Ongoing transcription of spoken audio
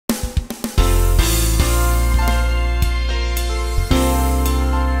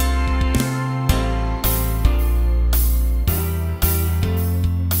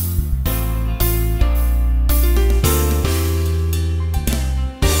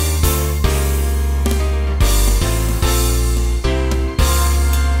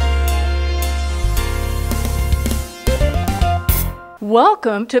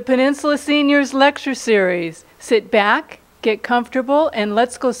Welcome to Peninsula Seniors Lecture Series. Sit back, get comfortable, and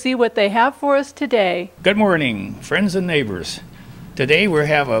let's go see what they have for us today. Good morning, friends and neighbors. Today we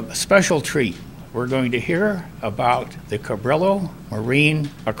have a special treat. We're going to hear about the Cabrillo Marine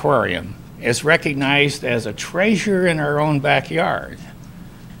Aquarium. It's recognized as a treasure in our own backyard.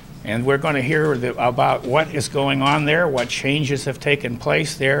 And we're going to hear about what is going on there, what changes have taken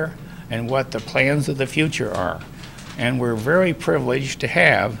place there, and what the plans of the future are. And we're very privileged to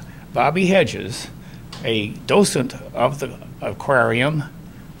have Bobbie Hedges, a docent of the aquarium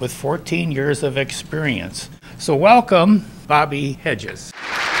with 14 years of experience. So welcome, Bobbie Hedges.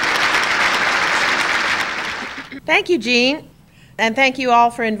 Thank you, Jean. And thank you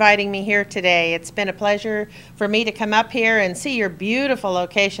all for inviting me here today. It's been a pleasure for me to come up here and see your beautiful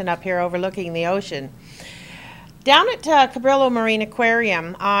location up here overlooking the ocean. Down at Cabrillo Marine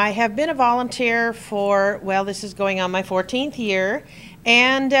Aquarium, I have been a volunteer for, well, this is going on my 14th year,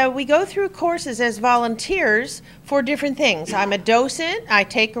 and we go through courses as volunteers for different things. I'm a docent. I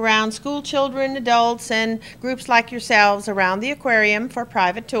take around school children, adults, and groups like yourselves around the aquarium for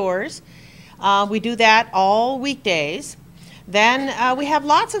private tours. We do that all weekdays. Then we have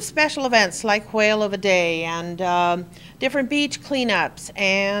lots of special events like Whale of a Day and different beach cleanups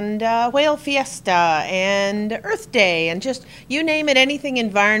and Whale Fiesta and Earth Day and just you name it, anything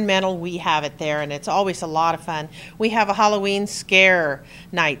environmental, we have it there, and it's always a lot of fun. We have a Halloween scare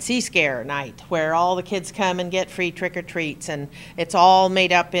night, sea scare night, where all the kids come and get free trick-or-treats, and it's all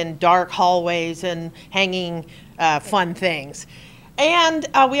made up in dark hallways and hanging fun things. And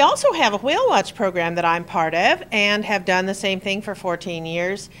we also have a whale watch program that I'm part of and have done the same thing for 14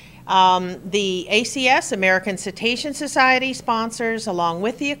 years. The ACS, American Cetacean Society, sponsors, along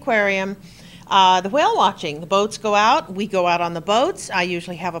with the aquarium, the whale watching. The boats go out. We go out on the boats. I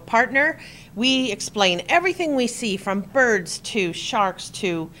usually have a partner. We explain everything we see, from birds to sharks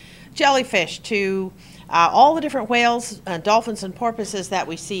to jellyfish to all the different whales, dolphins, and porpoises that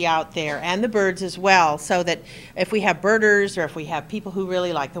we see out there, and the birds as well, so that if we have birders or if we have people who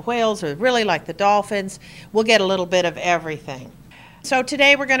really like the whales or really like the dolphins, we'll get a little bit of everything. So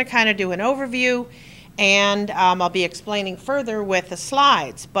today we're going to kind of do an overview, and I'll be explaining further with the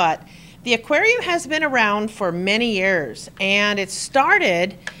slides. But the aquarium has been around for many years, and it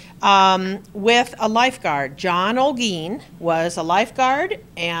started with a lifeguard. John Olguin was a lifeguard,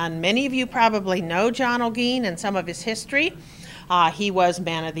 and many of you probably know John Olguin and some of his history. He was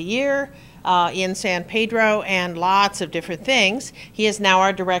Man of the Year in San Pedro and lots of different things. He is now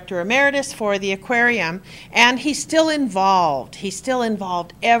our Director Emeritus for the aquarium, and he's still involved. He's still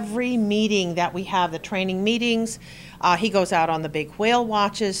involved every meeting that we have, the training meetings. He goes out on the big whale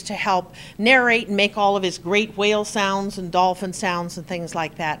watches to help narrate and make all of his great whale sounds and dolphin sounds and things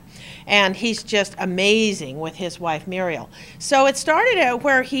like that. And he's just amazing with his wife Muriel. So it started out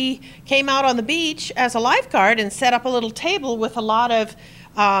where he came out on the beach as a lifeguard and set up a little table with a lot of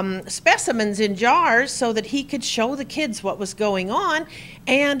specimens in jars so that he could show the kids what was going on.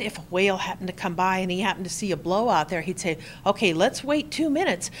 And if a whale happened to come by and he happened to see a blow out there, he'd say, okay, let's wait 2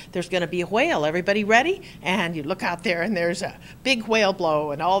 minutes. There's going to be a whale. Everybody ready? And you look out there and there's a big whale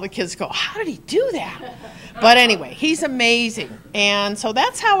blow, and all the kids go, how did he do that? But anyway, he's amazing. And so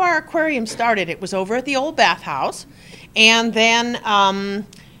that's how our aquarium started. It was over at the old bathhouse. And then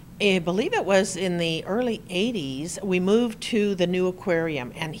I believe it was in the early 80s, we moved to the new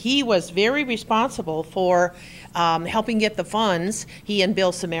aquarium, and he was very responsible for helping get the funds, he and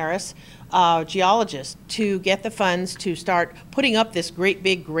Bill Samaras, geologists, to get the funds to start putting up this great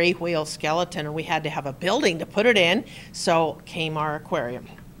big gray whale skeleton, and we had to have a building to put it in, so came our aquarium.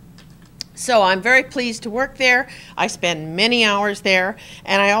 So I'm very pleased to work there. I spend many hours there,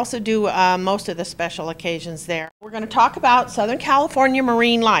 and I also do most of the special occasions there. We're going to talk about Southern California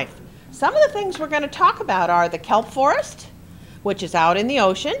marine life. Some of the things we're going to talk about are the kelp forest, which is out in the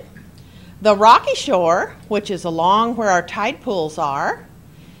ocean, the rocky shore, which is along where our tide pools are,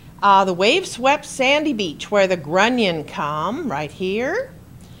 the wave-swept sandy beach where the grunion come, right here,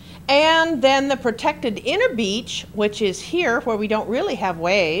 and then the protected inner beach, which is here where we don't really have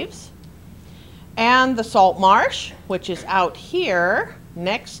waves, and the salt marsh, which is out here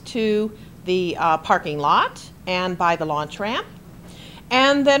next to the parking lot and by the launch ramp.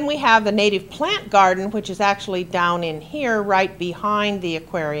 And then we have the native plant garden, which is actually down in here right behind the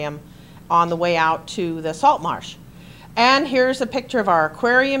aquarium on the way out to the salt marsh. And here's a picture of our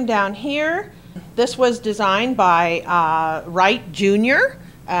aquarium down here. This was designed by Wright Jr.,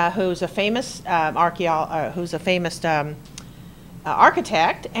 who's a famous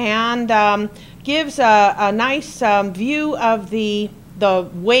architect, and gives a nice view of the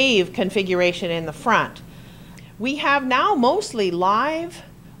wave configuration in the front. We have now mostly live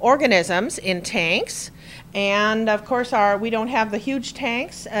organisms in tanks. And of course, we don't have the huge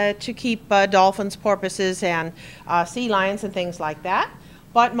tanks to keep dolphins, porpoises, and sea lions and things like that.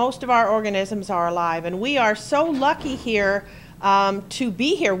 But most of our organisms are alive. And we are so lucky here to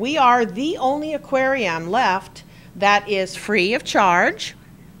be here. We are the only aquarium left that is free of charge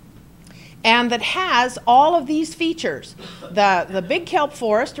and that has all of these features. The big kelp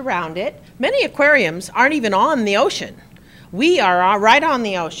forest around it. Many aquariums aren't even on the ocean. We are right on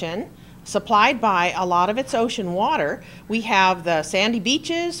the ocean, supplied by a lot of its ocean water. We have the sandy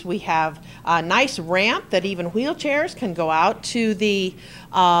beaches. We have a nice ramp that even wheelchairs can go out to the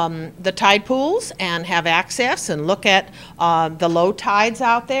tide pools and have access and look at the low tides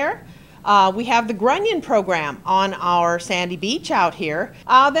out there. We have the grunion program on our sandy beach out here.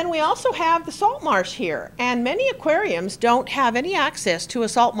 Then we also have the salt marsh here. And many aquariums don't have any access to a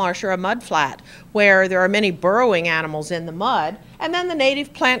salt marsh or a mud flat where there are many burrowing animals in the mud. And then the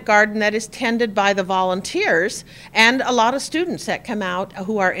native plant garden that is tended by the volunteers and a lot of students that come out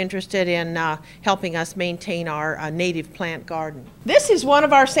who are interested in helping us maintain our native plant garden. This is one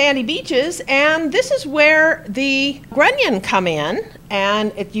of our sandy beaches, and this is where the grunion come in.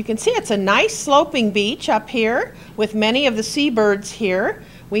 And you can see it's a nice sloping beach up here with many of the seabirds here.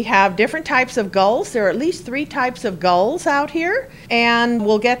 We have different types of gulls. There are at least 3 types of gulls out here. And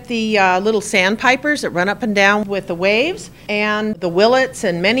we'll get the little sandpipers that run up and down with the waves, and the willets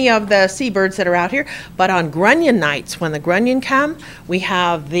and many of the seabirds that are out here. But on grunion nights, when the grunion come, we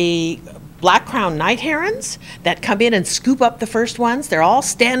have the black-crowned night herons that come in and scoop up the first ones. They're all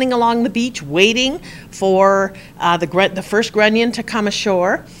standing along the beach waiting for the first grunion to come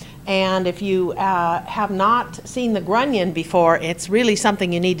ashore. And if you have not seen the grunion before, it's really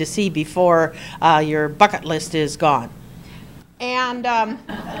something you need to see before your bucket list is gone. And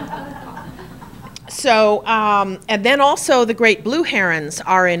and then also the great blue herons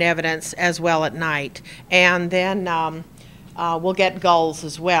are in evidence as well at night. And then we'll get gulls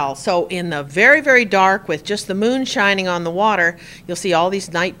as well. So in the very, very dark with just the moon shining on the water, you'll see all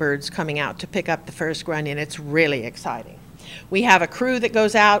these night birds coming out to pick up the first grunion. It's really exciting. We have a crew that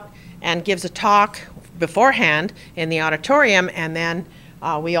goes out and gives a talk beforehand in the auditorium, and then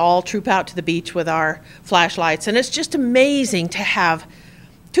we all troop out to the beach with our flashlights. And it's just amazing to have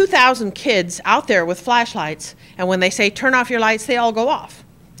 2,000 kids out there with flashlights, and when they say turn off your lights, they all go off.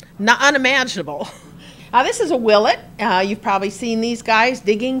 Not unimaginable. This is a willet. You've probably seen these guys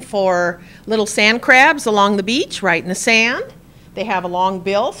digging for little sand crabs along the beach, right in the sand. They have a long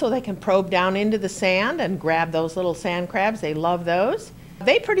bill so they can probe down into the sand and grab those little sand crabs. They love those.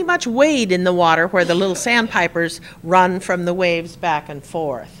 They pretty much wade in the water where the little sandpipers run from the waves back and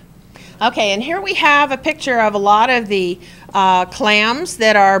forth. Okay, and here we have a picture of a lot of the clams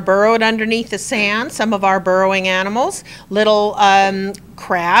that are burrowed underneath the sand, some of our burrowing animals, little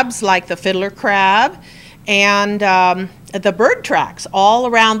crabs like the fiddler crab, and the bird tracks all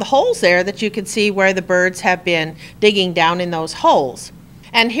around the holes there that you can see where the birds have been digging down in those holes.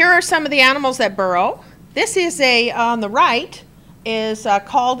 And here are some of the animals that burrow. This is on the right is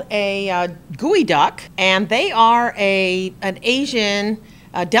called a gooey duck, and they are an Asian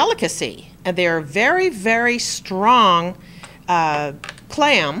delicacy. And they're very, very strong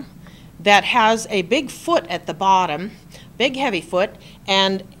clam that has a big foot at the bottom, big heavy foot,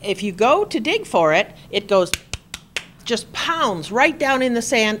 and if you go to dig for it, it goes just pounds right down in the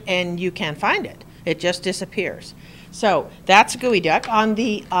sand and you can't find it. It just disappears. So that's a gooey duck. On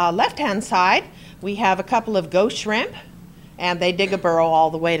the left-hand side, we have a couple of ghost shrimp, and they dig a burrow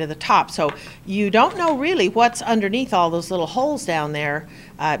all the way to the top. So you don't know really what's underneath all those little holes down there.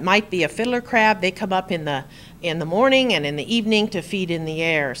 It might be a fiddler crab. They come up in the morning and in the evening to feed in the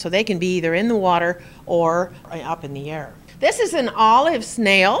air. So they can be either in the water or up in the air. This is an olive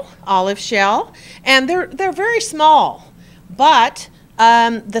snail, olive shell, and they're very small. But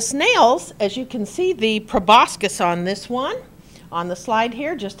the snails, as you can see, the proboscis on this one, on the slide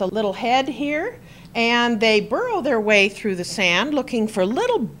here, just a little head here, and they burrow their way through the sand looking for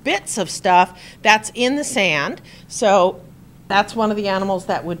little bits of stuff that's in the sand. So that's one of the animals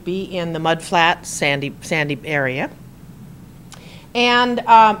that would be in the mudflat, sandy area. And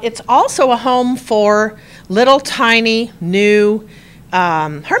it's also a home for little tiny new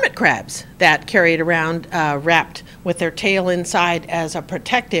hermit crabs that carry it around wrapped with their tail inside as a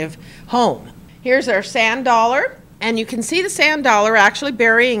protective home. Here's our sand dollar, and you can see the sand dollar actually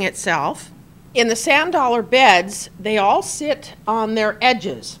burying itself. In the sand dollar beds, they all sit on their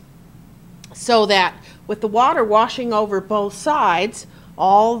edges so that with the water washing over both sides,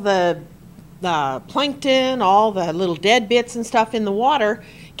 all the the plankton, all the little dead bits and stuff in the water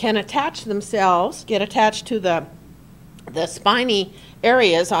can attach themselves, get attached to the spiny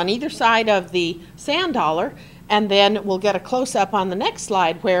areas on either side of the sand dollar, and then we'll get a close-up on the next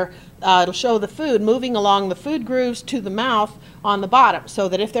slide where it'll show the food moving along the food grooves to the mouth on the bottom, so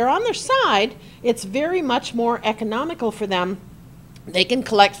that if they're on their side, it's very much more economical for them. They can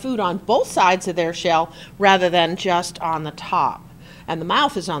collect food on both sides of their shell rather than just on the top. And the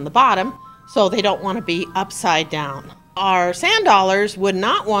mouth is on the bottom, so they don't want to be upside down. Our sand dollars would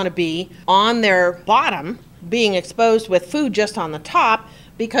not want to be on their bottom, being exposed with food just on the top,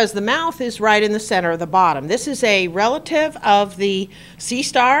 because the mouth is right in the center of the bottom. This is a relative of the sea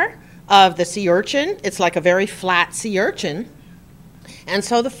star, of the sea urchin. It's like a very flat sea urchin. And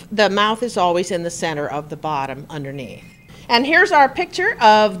so the mouth is always in the center of the bottom underneath. And here's our picture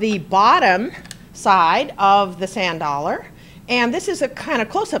of the bottom side of the sand dollar. And this is a kind of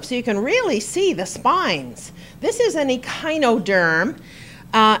close-up so you can really see the spines. This is an echinoderm,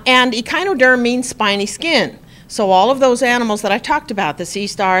 and echinoderm means spiny skin. So all of those animals that I talked about, the sea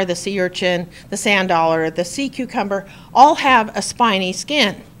star, the sea urchin, the sand dollar, the sea cucumber, all have a spiny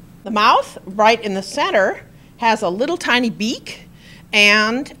skin. The mouth, right in the center, has a little tiny beak,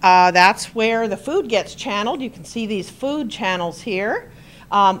 and that's where the food gets channeled. You can see these food channels here.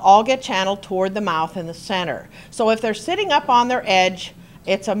 All get channeled toward the mouth in the center. So if they're sitting up on their edge,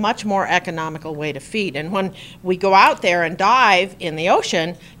 it's a much more economical way to feed. And when we go out there and dive in the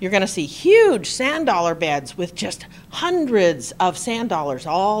ocean, you're going to see huge sand dollar beds with just hundreds of sand dollars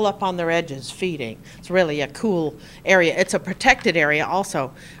all up on their edges feeding. It's really a cool area. It's a protected area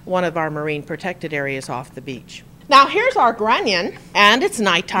also, one of our marine protected areas off the beach. Now here's our grunion, and it's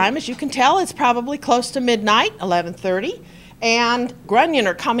nighttime. As you can tell, it's probably close to midnight, 11:30. And grunion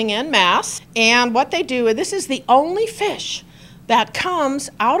are coming en masse, and what they do, this is the only fish that comes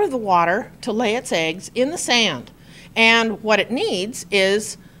out of the water to lay its eggs in the sand. And what it needs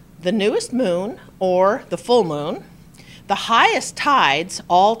is the newest moon or the full moon, the highest tides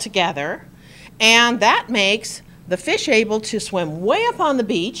all together, and that makes the fish able to swim way up on the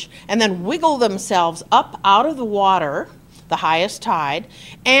beach and then wiggle themselves up out of the water, the highest tide,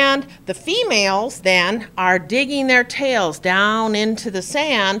 and the females then are digging their tails down into the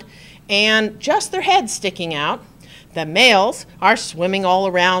sand and just their heads sticking out. The males are swimming all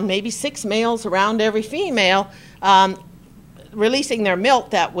around, maybe 6 males around every female, releasing their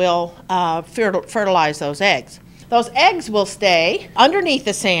milk that will fertilize those eggs. Those eggs will stay underneath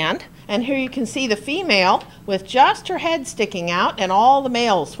the sand, and here you can see the female with just her head sticking out and all the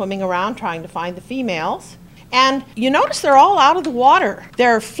males swimming around trying to find the females. And you notice they're all out of the water.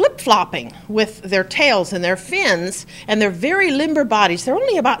 They're flip-flopping with their tails and their fins, and they're very limber bodies. They're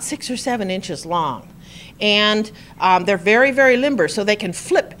only about 6 or 7 inches long. And they're very, very limber, so they can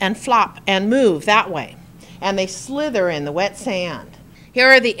flip and flop and move that way. And they slither in the wet sand. Here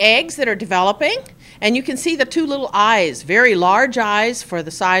are the eggs that are developing, and you can see the 2 little eyes, very large eyes for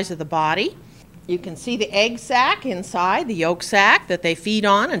the size of the body. You can see the egg sac inside, the yolk sac that they feed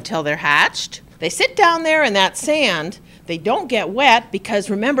on until they're hatched. They sit down there in that sand. They don't get wet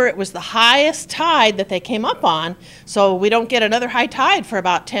because, remember, it was the highest tide that they came up on, so we don't get another high tide for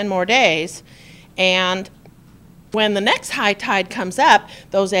about 10 more days. And when the next high tide comes up,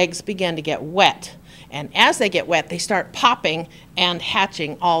 those eggs begin to get wet. And as they get wet, they start popping and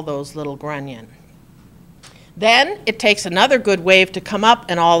hatching all those little grunion. Then it takes another good wave to come up,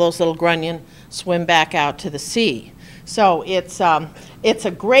 and all those little grunion swim back out to the sea. So it's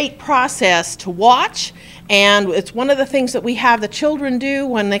a great process to watch, and it's one of the things that we have the children do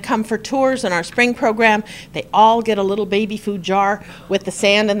when they come for tours in our spring program. They all get a little baby food jar with the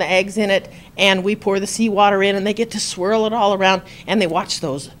sand and the eggs in it, and we pour the seawater in, and they get to swirl it all around, and they watch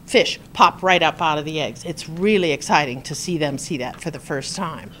those fish pop right up out of the eggs. It's really exciting to see them see that for the first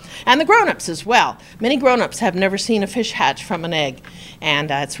time. And the grown-ups as well. Many grown-ups have never seen a fish hatch from an egg, and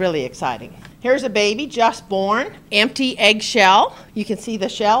it's really exciting. Here's a baby just born, empty egg shell. You can see the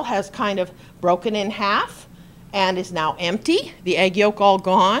shell has kind of broken in half and is now empty, the egg yolk all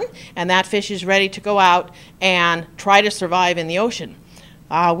gone, and that fish is ready to go out and try to survive in the ocean.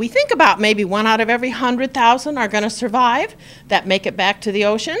 We think about maybe 1 out of every 100,000 are going to survive that make it back to the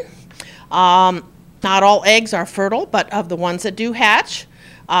ocean. Not all eggs are fertile, but of the ones that do hatch,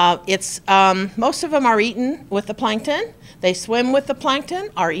 most of them are eaten with the plankton. They swim with the plankton,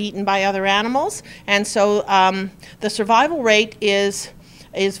 are eaten by other animals, and so the survival rate is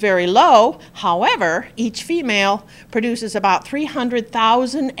very low. However, each female produces about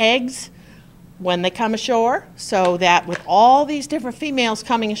 300,000 eggs when they come ashore, so that with all these different females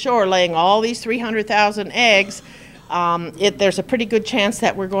coming ashore laying all these 300,000 eggs, there's a pretty good chance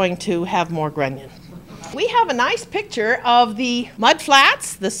that we're going to have more grunion. We have a nice picture of the mud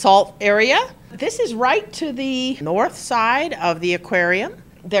flats, the salt area. This is right to the north side of the aquarium.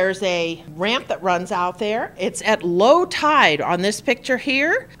 There's a ramp that runs out there. It's at low tide on this picture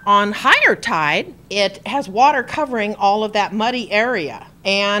here. On higher tide, it has water covering all of that muddy area.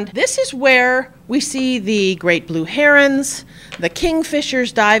 And this is where we see the great blue herons, the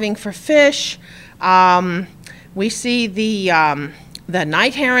kingfishers diving for fish. We see the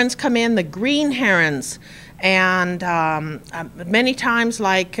night herons come in, the green herons, and many times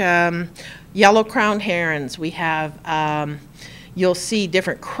like yellow-crowned herons. We have, you'll see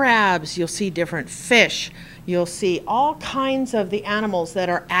different crabs, you'll see different fish, you'll see all kinds of the animals that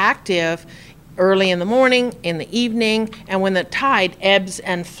are active early in the morning, in the evening, and when the tide ebbs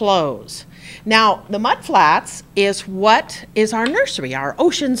and flows. Now, the mudflats is what is our nursery, our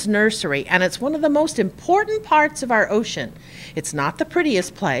ocean's nursery, and it's one of the most important parts of our ocean. It's not the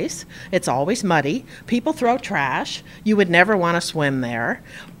prettiest place. It's always muddy. People throw trash. You would never want to swim there.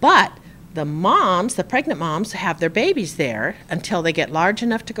 But the moms, the pregnant moms, have their babies there until they get large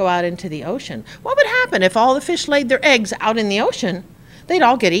enough to go out into the ocean. What would happen if all the fish laid their eggs out in the ocean? They'd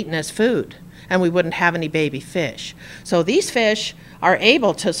all get eaten as food, and we wouldn't have any baby fish. So these fish are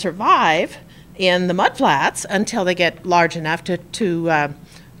able to survive in the mudflats until they get large enough to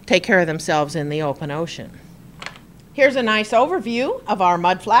take care of themselves in the open ocean. Here's a nice overview of our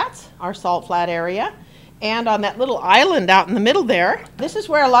mudflats, our salt flat area. And on that little island out in the middle there, this is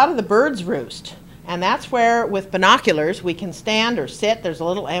where a lot of the birds roost. And that's where, with binoculars, we can stand or sit. There's a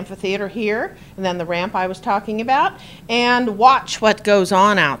little amphitheater here, and then the ramp I was talking about, and watch what goes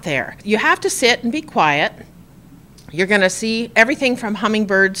on out there. You have to sit and be quiet. You're going to see everything from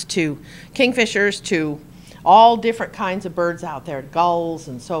hummingbirds to kingfishers to all different kinds of birds out there, gulls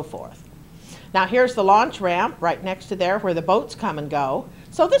and so forth. Now here's the launch ramp right next to there where the boats come and go.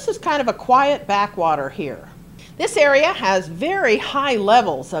 So this is kind of a quiet backwater here. This area has very high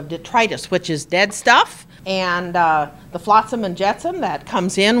levels of detritus, which is dead stuff, and the flotsam and jetsam that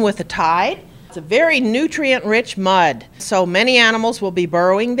comes in with the tide. It's a very nutrient-rich mud, so many animals will be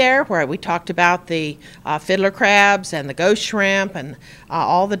burrowing there, where we talked about the fiddler crabs and the ghost shrimp and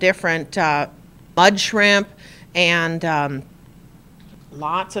all the different mud shrimp, and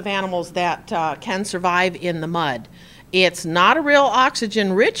lots of animals that can survive in the mud. It's not a real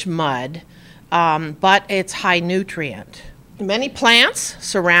oxygen-rich mud, but it's high nutrient. Many plants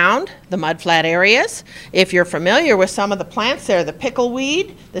surround the mudflat areas. If you're familiar with some of the plants there, the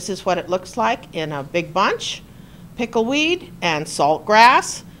pickleweed, this is what it looks like in a big bunch. Pickleweed and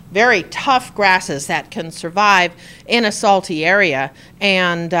saltgrass, very tough grasses that can survive in a salty area,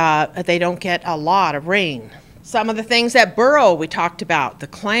 and they don't get a lot of rain. Some of the things that burrow we talked about, the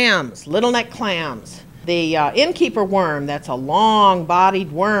clams, little neck clams, the innkeeper worm, that's a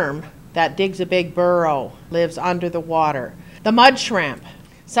long-bodied worm that digs a big burrow, lives under the water. The mud shrimp.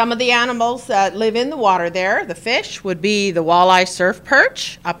 Some of the animals that live in the water there, the fish, would be the walleye surf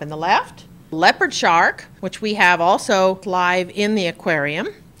perch up in the left. Leopard shark, which we have also live in the aquarium.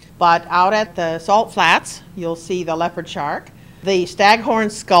 But out at the salt flats, you'll see the leopard shark. The staghorn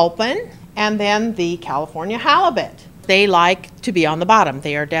sculpin, and then the California halibut. They like to be on the bottom.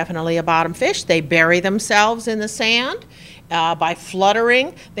 They are definitely a bottom fish. They bury themselves in the sand by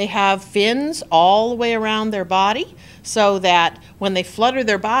fluttering. They have fins all the way around their body so that when they flutter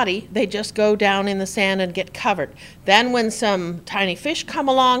their body, they just go down in the sand and get covered. Then when some tiny fish come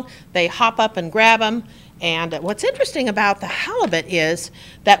along, they hop up and grab them. And what's interesting about the halibut is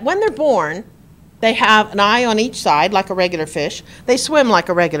that when they're born, they have an eye on each side like a regular fish. They swim like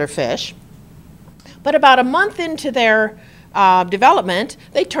a regular fish. But about a month into their development,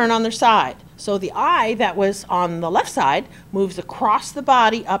 they turn on their side. So the eye that was on the left side moves across the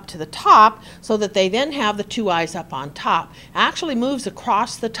body up to the top so that they then have the two eyes up on top. It actually moves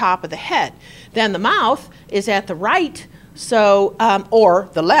across the top of the head. Then the mouth is at the right, so or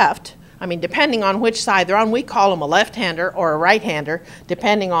the left. I mean, depending on which side they're on, we call them a left-hander or a right-hander,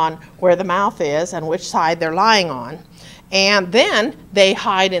 depending on where the mouth is and which side they're lying on. And then they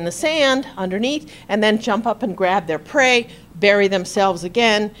hide in the sand underneath and then jump up and grab their prey, bury themselves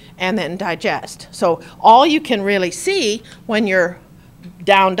again, and then digest. So all you can really see when you're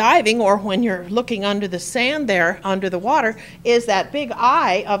down diving or when you're looking under the sand there, under the water, is that big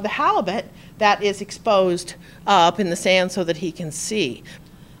eye of the halibut that is exposed up in the sand so that he can see.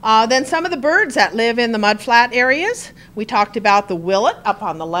 Then some of the birds that live in the mudflat areas, we talked about the willet up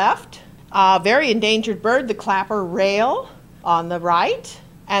on the left. Very endangered bird, the clapper rail on the right,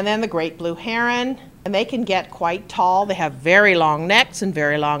 and then the great blue heron. And they can get quite tall. They have very long necks and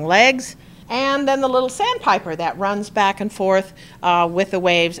very long legs. And then the little sandpiper that runs back and forth with the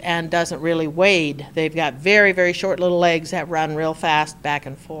waves and doesn't really wade. They've got very, very short little legs that run real fast back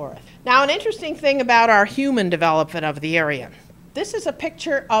and forth. Now, an interesting thing about our human development of the area. This is a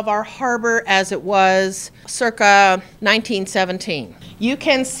picture of our harbor as it was circa 1917. You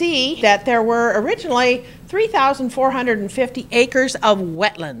can see that there were originally 3,450 acres of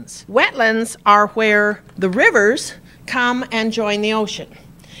wetlands. Wetlands are where the rivers come and join the ocean.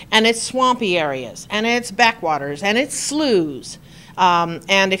 And it's swampy areas, and it's backwaters, and it's sloughs.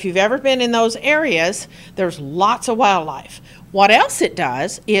 And if you've ever been in those areas, there's lots of wildlife. What else it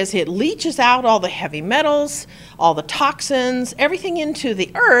does is it leaches out all the heavy metals, all the toxins, everything into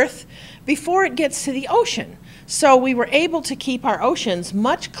the earth before it gets to the ocean. So we were able to keep our oceans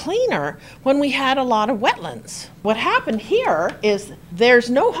much cleaner when we had a lot of wetlands. What happened here is there's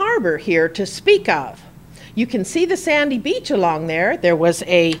no harbor here to speak of. You can see the sandy beach along there. There was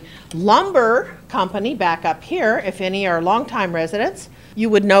a lumber company back up here. If any are longtime residents, you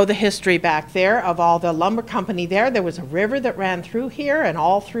would know the history back there of all the lumber company there. There was a river that ran through here and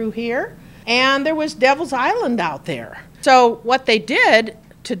all through here. And there was Devil's Island out there. So what they did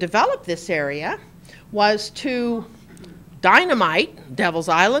to develop this area was to dynamite Devil's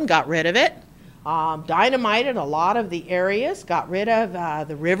Island, got rid of it. Dynamited a lot of the areas, got rid of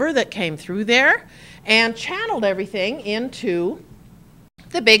the river that came through there, and channeled everything into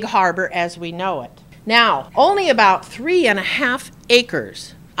the big harbor as we know it. Now, only about 3.5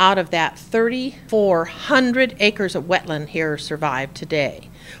 acres out of that 3,400 acres of wetland here survive today,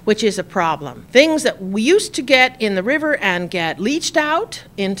 which is a problem. Things that we used to get in the river and get leached out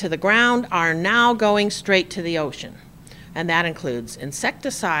into the ground are now going straight to the ocean. And that includes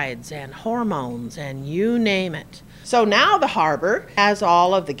insecticides and hormones and you name it. So now the harbor has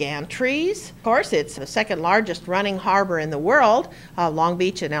all of the gantries. Of course, it's the second largest running harbor in the world, Long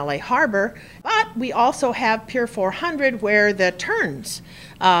Beach and LA Harbor. But we also have Pier 400 where the terns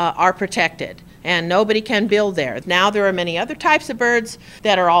are protected and nobody can build there. Now there are many other types of birds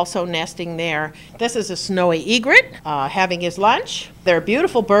that are also nesting there. This is a snowy egret having his lunch. They're a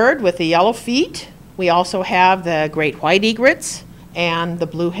beautiful bird with the yellow feet. We also have the great white egrets and the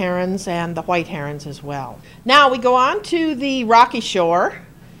blue herons and the white herons as well. Now we go on to the rocky shore,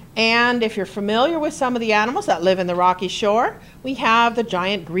 and if you're familiar with some of the animals that live in the rocky shore, we have the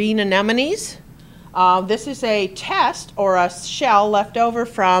giant green anemones. This is a test or a shell left over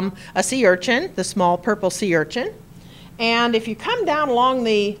from a sea urchin, the small purple sea urchin. And if you come down along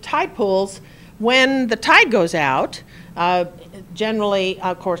the tide pools, when the tide goes out, generally,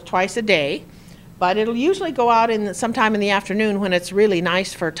 of course, twice a day, but it'll usually go out sometime in the afternoon when it's really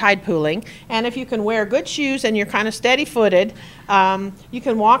nice for tide pooling. And if you can wear good shoes and you're kind of steady-footed, you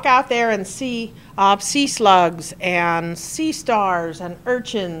can walk out there and see sea slugs and sea stars and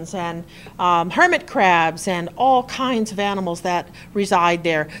urchins and hermit crabs and all kinds of animals that reside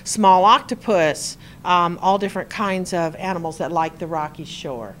there. Small octopus, all different kinds of animals that like the rocky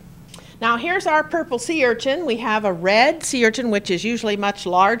shore. Now here's our purple sea urchin. We have a red sea urchin, which is usually much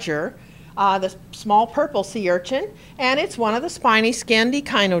larger. The small purple sea urchin, and it's one of the spiny-skinned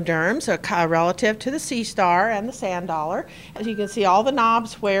echinoderms, relative to the sea star and the sand dollar. As you can see, all the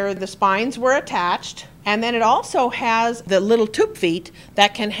knobs where the spines were attached, and then it also has the little tube feet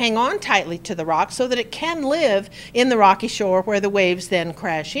that can hang on tightly to the rock so that it can live in the rocky shore where the waves then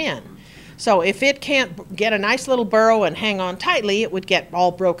crash in. So if it can't get a nice little burrow and hang on tightly, it would get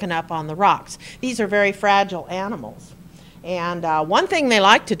all broken up on the rocks. These are very fragile animals. And one thing they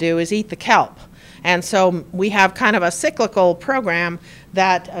like to do is eat the kelp. And so we have kind of a cyclical program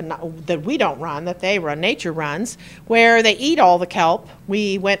that we don't run, that they run, nature runs, where they eat all the kelp.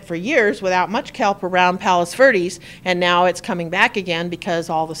 We went for years without much kelp around Palos Verdes, and now it's coming back again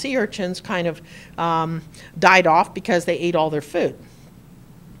because all the sea urchins kind of died off because they ate all their food.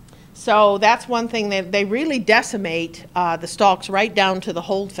 So that's one thing, they really decimate the stalks right down to the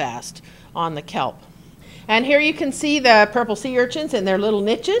holdfast on the kelp. And here you can see the purple sea urchins in their little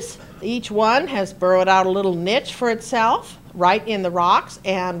niches. Each one has burrowed out a little niche for itself right in the rocks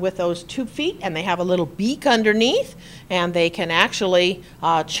and with those tube feet, and they have a little beak underneath, and they can actually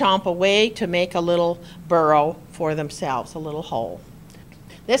chomp away to make a little burrow for themselves, a little hole.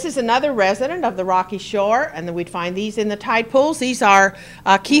 This is another resident of the rocky shore, and then we'd find these in the tide pools. These are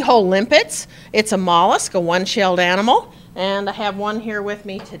keyhole limpets. It's a mollusk, a one-shelled animal, and I have one here with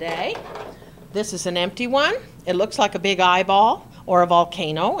me today. This is an empty one. It looks like a big eyeball, or a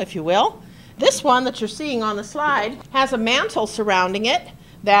volcano, if you will. This one that you're seeing on the slide has a mantle surrounding it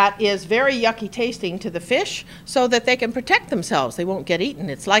that is very yucky tasting to the fish so that they can protect themselves. They won't get eaten.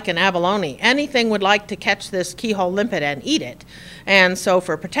 It's like an abalone. Anything would like to catch this keyhole limpet and eat it. And so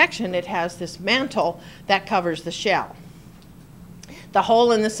for protection, it has this mantle that covers the shell. The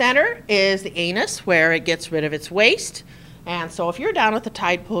hole in the center is the anus, where it gets rid of its waste. And so if you're down at the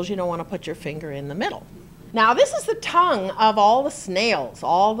tide pools, you don't want to put your finger in the middle. Now this is the tongue of all the snails,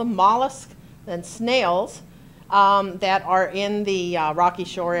 all the mollusks and snails that are in the Rocky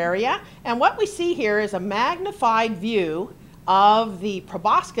Shore area. And what we see here is a magnified view of the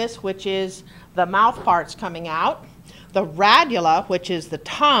proboscis, which is the mouth parts coming out, the radula, which is the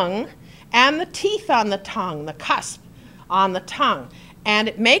tongue, and the teeth on the tongue, the cusp on the tongue. And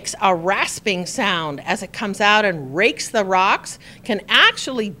it makes a rasping sound as it comes out and rakes the rocks, can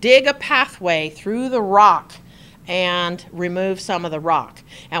actually dig a pathway through the rock and remove some of the rock.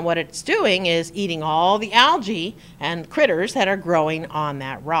 And what it's doing is eating all the algae and critters that are growing on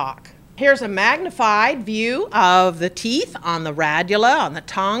that rock. Here's a magnified view of the teeth on the radula, on the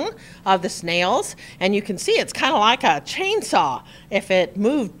tongue of the snails. And you can see it's kind of like a chainsaw. If it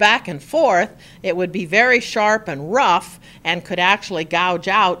moved back and forth, it would be very sharp and rough and could actually gouge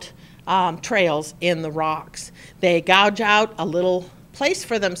out trails in the rocks. They gouge out a little place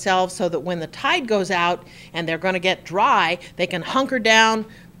for themselves so that when the tide goes out and they're going to get dry, they can hunker down,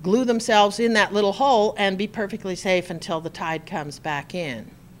 glue themselves in that little hole, and be perfectly safe until the tide comes back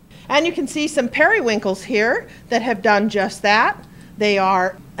in. And you can see some periwinkles here that have done just that. They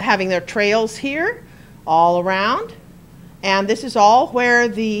are having their trails here all around. And this is all where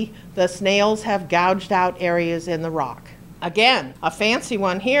the snails have gouged out areas in the rock. Again, a fancy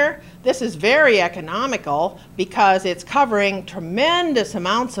one here. This is very economical because it's covering tremendous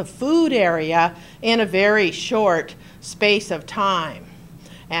amounts of food area in a very short space of time,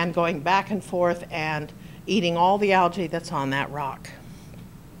 and going back and forth and eating all the algae that's on that rock.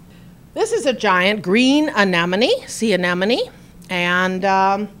 This is a giant green anemone, sea anemone,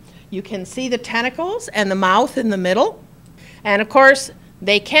 and you can see the tentacles and the mouth in the middle. And of course,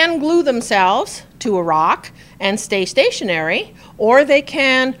 they can glue themselves to a rock and stay stationary, or they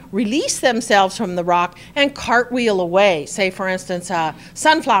can release themselves from the rock and cartwheel away. Say, for instance, a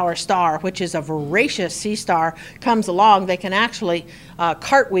sunflower star, which is a voracious sea star, comes along, they can actually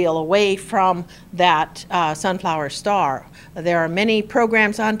cartwheel away from that sunflower star. There are many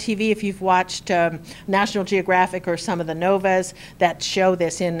programs on TV, if you've watched National Geographic or some of the Novas, that show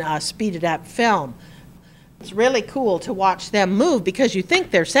this in speeded up film. It's really cool to watch them move because you think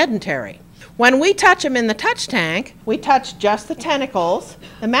they're sedentary. When we touch them in the touch tank, we touch just the tentacles.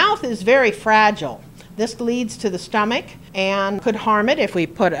 The mouth is very fragile. This leads to the stomach and could harm it if we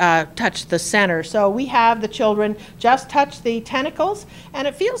touch the center. So we have the children just touch the tentacles, and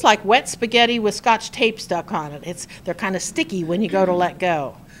it feels like wet spaghetti with Scotch tape stuck on it. They're kind of sticky when you go to let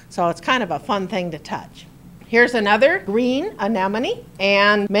go. So it's kind of a fun thing to touch. Here's another green anemone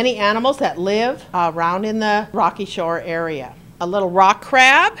and many animals that live around in the Rocky Shore area. A little rock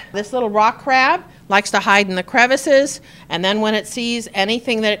crab. This little rock crab likes to hide in the crevices, and then when it sees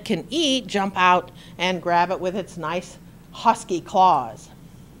anything that it can eat, jump out and grab it with its nice husky claws.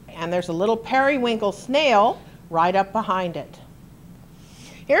 And there's a little periwinkle snail right up behind it.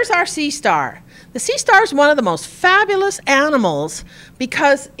 Here's our sea star. The sea star is one of the most fabulous animals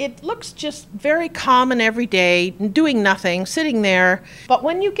because it looks just very common every day, doing nothing, sitting there. But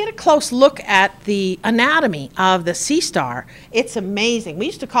when you get a close look at the anatomy of the sea star, it's amazing. We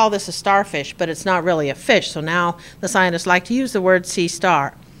used to call this a starfish, but it's not really a fish, so now the scientists like to use the word sea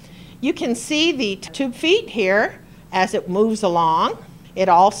star. You can see the tube feet here as it moves along. It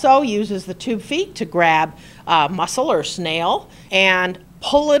also uses the tube feet to grab mussel or snail and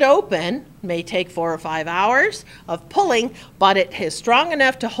pull it open. May take 4 or 5 hours of pulling, but it is strong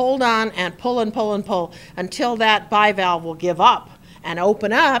enough to hold on and pull and pull and pull until that bivalve will give up and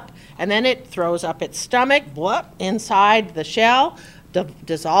open up, and then it throws up its stomach inside the shell,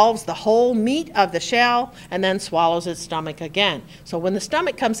 dissolves the whole meat of the shell, and then swallows its stomach again. So when the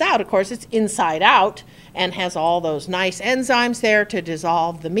stomach comes out, of course, it's inside out and has all those nice enzymes there to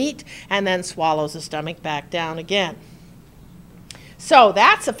dissolve the meat, and then swallows the stomach back down again. So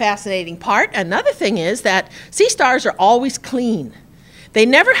that's a fascinating part. Another thing is that sea stars are always clean. They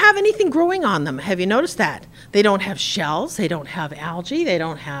never have anything growing on them. Have you noticed that? They don't have shells, they don't have algae, they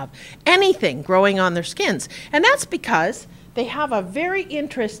don't have anything growing on their skins. And that's because they have a very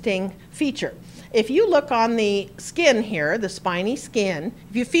interesting feature. If you look on the skin here, the spiny skin,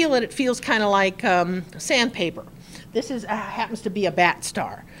 if you feel it, it feels kind of like sandpaper. This happens to be a bat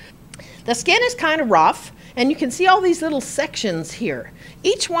star. The skin is kind of rough, and you can see all these little sections here.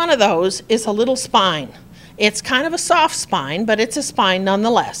 Each one of those is a little spine. It's kind of a soft spine, but it's a spine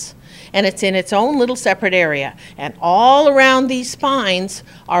nonetheless. And it's in its own little separate area. And all around these spines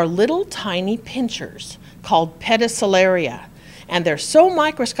are little tiny pinchers called pedicelaria. And they're so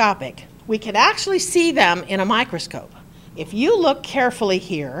microscopic, we can actually see them in a microscope. If you look carefully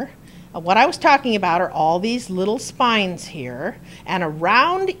here, what I was talking about are all these little spines here. And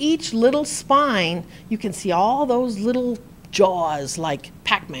around each little spine, you can see all those little jaws like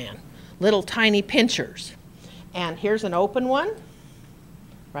Pac-Man, little tiny pinchers. And here's an open one.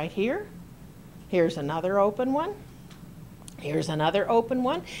 Right here. Here's another open one. Here's another open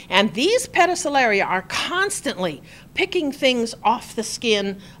one. And these pedicelaria are constantly picking things off the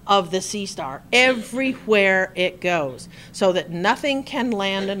skin of the sea star everywhere it goes, so that nothing can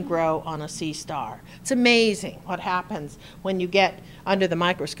land and grow on a sea star. It's amazing what happens when you get under the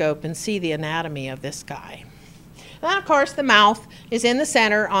microscope and see the anatomy of this guy. And of course, the mouth is in the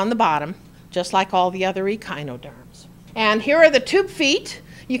center on the bottom, just like all the other echinoderms. And here are the tube feet.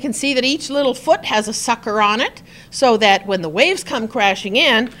 You can see that each little foot has a sucker on it, so that when the waves come crashing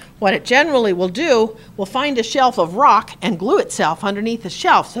in, what it generally will do will find a shelf of rock and glue itself underneath the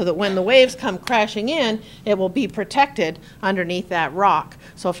shelf, so that when the waves come crashing in, it will be protected underneath that rock.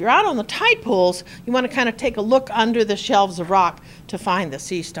 So if you're out on the tide pools, you want to kind of take a look under the shelves of rock to find the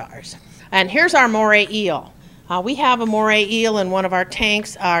sea stars. And here's our moray eel. We have a moray eel in one of our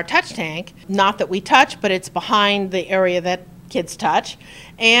tanks, our touch tank. Not that we touch, but it's behind the area that kids touch.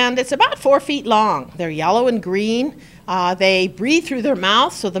 And it's about 4 feet long. They're yellow and green. They breathe through their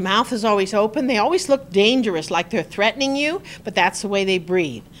mouth, so the mouth is always open. They always look dangerous, like they're threatening you, but that's the way they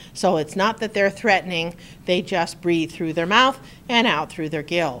breathe. So it's not that they're threatening, they just breathe through their mouth and out through their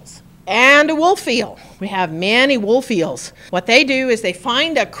gills. And a wolf eel. We have many wolf eels. What they do is they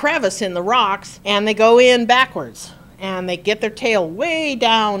find a crevice in the rocks and they go in backwards. And they get their tail way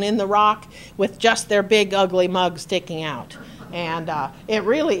down in the rock with just their big ugly mug sticking out. And it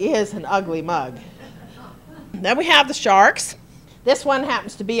really is an ugly mug. Then we have the sharks. This one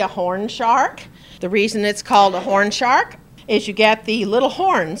happens to be a horn shark. The reason it's called a horn shark is you get the little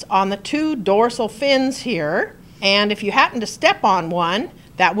horns on the 2 dorsal fins here. And if you happen to step on one,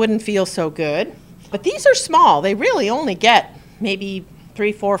 that wouldn't feel so good. But these are small. They really only get maybe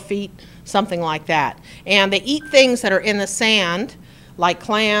 3-4 feet, something like that. And they eat things that are in the sand, like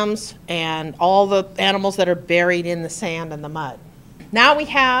clams and all the animals that are buried in the sand and the mud. Now we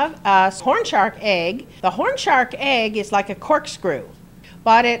have a horn shark egg. The horn shark egg is like a corkscrew,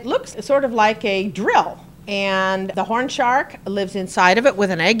 but it looks sort of like a drill. And the horn shark lives inside of it with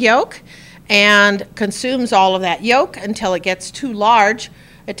an egg yolk and consumes all of that yolk until it gets too large.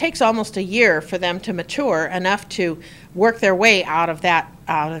 It takes almost a year for them to mature enough to work their way out of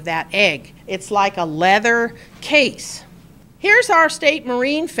that egg. It's like a leather case. Here's our state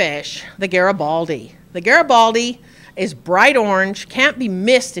marine fish, the Garibaldi. The Garibaldi is bright orange, can't be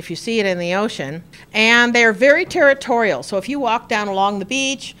missed if you see it in the ocean, and they're very territorial. So if you walk down along the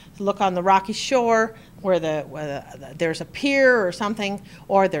beach, look on the rocky shore, where there's a pier or something,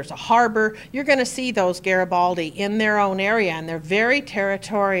 or there's a harbor, you're going to see those Garibaldi in their own area, and they're very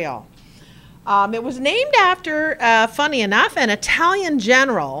territorial. It was named after, funny enough, an Italian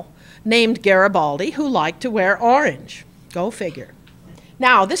general named Garibaldi who liked to wear orange. Go figure.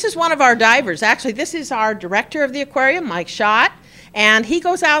 Now, this is one of our divers. Actually, this is our director of the aquarium, Mike Schott, and he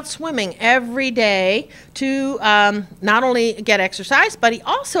goes out swimming every day to not only get exercise, but he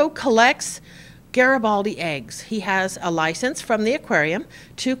also collects Garibaldi eggs. He has a license from the aquarium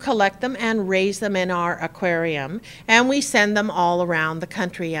to collect them and raise them in our aquarium, and we send them all around the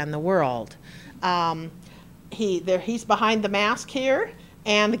country and the world. He's behind the mask here,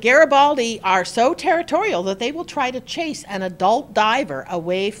 and the Garibaldi are so territorial that they will try to chase an adult diver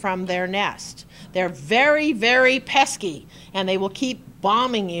away from their nest. They're very, very pesky, and they will keep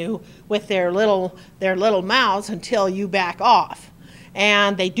bombing you with their little mouths until you back off.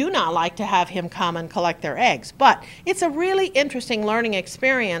 And they do not like to have him come and collect their eggs. But it's a really interesting learning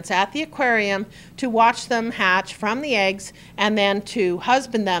experience at the aquarium to watch them hatch from the eggs and then to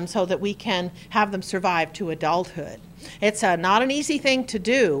husband them so that we can have them survive to adulthood. It's not an easy thing to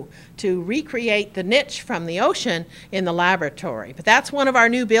do, to recreate the niche from the ocean in the laboratory. But that's one of our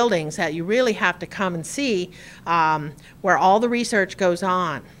new buildings that you really have to come and see, where all the research goes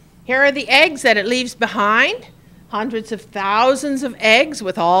on. Here are the eggs that it leaves behind. Hundreds of thousands of eggs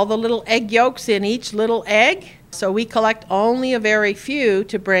with all the little egg yolks in each little egg. So we collect only a very few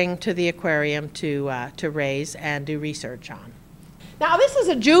to bring to the aquarium to raise and do research on. Now this is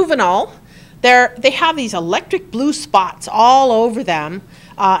a juvenile. They have these electric blue spots all over them.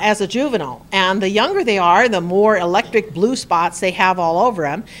 as a juvenile. And the younger they are, the more electric blue spots they have all over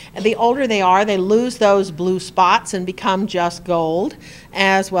them. And the older they are, they lose those blue spots and become just gold,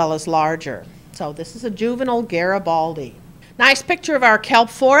 as well as larger. So this is a juvenile Garibaldi. Nice picture of our kelp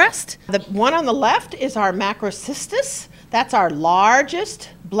forest. The one on the left is our Macrocystis. That's our largest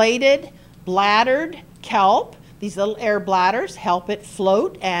bladed, bladdered kelp. These little air bladders help it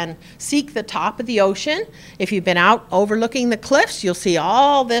float and seek the top of the ocean. If you've been out overlooking the cliffs, you'll see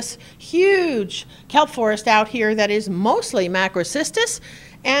all this huge kelp forest out here that is mostly Macrocystis,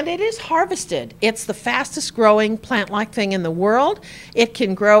 and it is harvested. It's the fastest growing plant-like thing in the world. It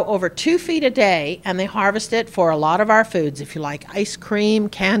can grow over 2 feet a day, and they harvest it for a lot of our foods. If you like ice cream,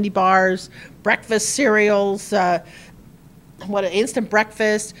 candy bars, breakfast cereals, instant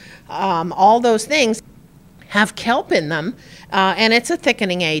breakfast, all those things have kelp in them, and it's a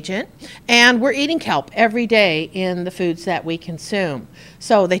thickening agent, and we're eating kelp every day in the foods that we consume.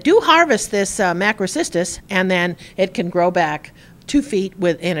 So they do harvest this Macrocystis, and then it can grow back 2 feet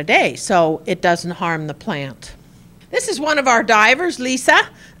within a day, so it doesn't harm the plant. This is one of our divers, Lisa.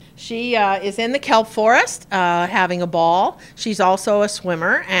 She is in the kelp forest having a ball. She's also a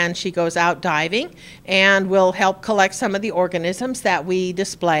swimmer, and she goes out diving and will help collect some of the organisms that we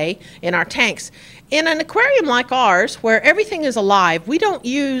display in our tanks. In an aquarium like ours, where everything is alive, we don't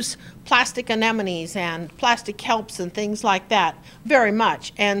use plastic anemones and plastic kelps and things like that very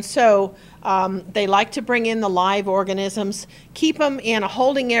much. And so they like to bring in the live organisms, keep them in a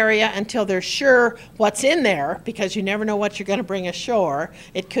holding area until they're sure what's in there, because you never know what you're going to bring ashore.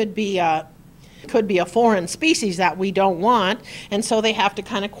 It could be a foreign species that we don't want, and so they have to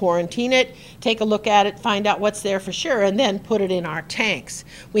kind of quarantine it, take a look at it, find out what's there for sure, and then put it in our tanks.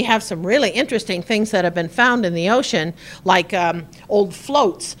 We have some really interesting things that have been found in the ocean, like old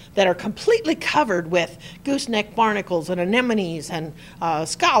floats that are completely covered with gooseneck barnacles and anemones and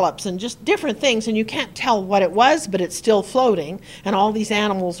scallops and just different things, and you can't tell what it was, but it's still floating, and all these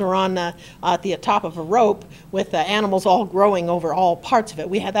animals are on at the top of a rope with animals all growing over all parts of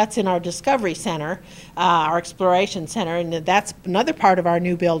it. That's in our Discovery Center, our Exploration Center, and that's another part of our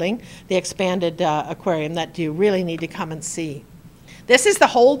new building, the expanded aquarium, that you really need to come and see. This is the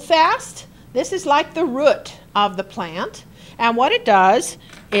holdfast. This is like the root of the plant, and what it does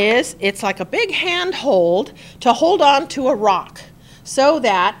is it's like a big handhold to hold on to a rock so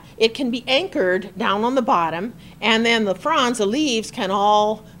that it can be anchored down on the bottom, and then the fronds, the leaves, can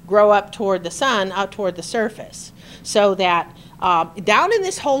all grow up toward the sun, out toward the surface, so that down in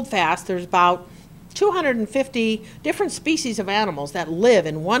this holdfast, there's about 250 different species of animals that live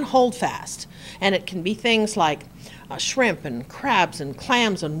in one holdfast. And it can be things like shrimp and crabs and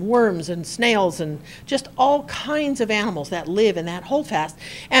clams and worms and snails and just all kinds of animals that live in that holdfast.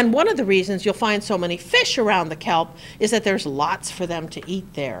 And one of the reasons you'll find so many fish around the kelp is that there's lots for them to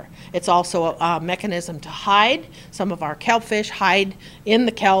eat there. It's also a mechanism to hide. Some of our kelp fish hide in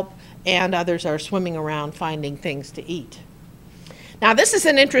the kelp, and others are swimming around finding things to eat. Now, this is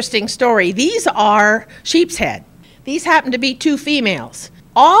an interesting story. These are sheep's head. These happen to be 2 females.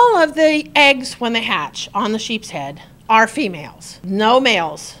 All of the eggs, when they hatch on the sheep's head, are females. No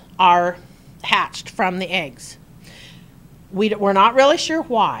males are hatched from the eggs. We're not really sure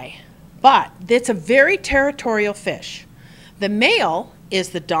why, but it's a very territorial fish. The male is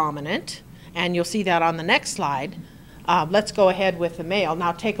the dominant, and you'll see that on the next slide. Let's go ahead with the male.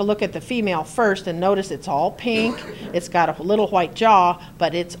 Now take a look at the female first, and notice it's all pink. It's got a little white jaw,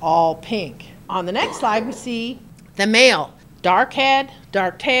 but it's all pink. On the next slide, we see the male. Dark head,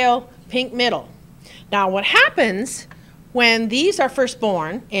 dark tail, pink middle. Now what happens when these are first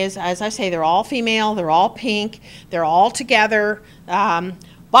born is, as I say, they're all female, they're all pink, they're all together,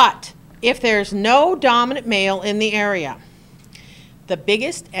 but if there's no dominant male in the area, the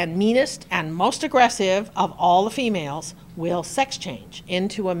biggest and meanest and most aggressive of all the females will sex change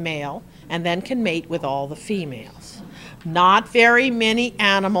into a male and then can mate with all the females. Not very many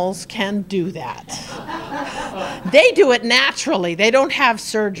animals can do that. They do it naturally. They don't have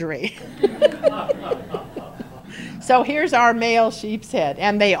surgery. So here's our male sheep's head,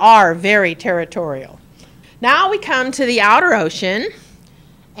 and they are very territorial. Now we come to the outer ocean,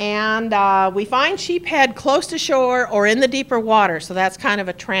 and we find sheephead close to shore or in the deeper water, so that's kind of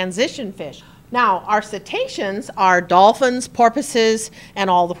a transition fish. Now, our cetaceans are dolphins, porpoises, and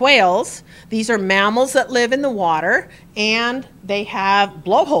all the whales. These are mammals that live in the water, and they have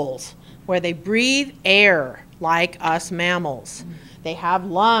blowholes where they breathe air like us mammals. They have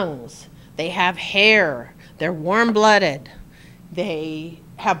lungs. They have hair. They're warm-blooded. They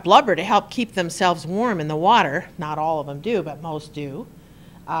have blubber to help keep themselves warm in the water. Not all of them do, but most do.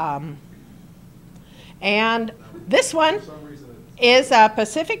 And this one is a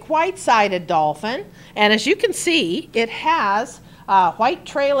Pacific white-sided dolphin, and as you can see, it has a white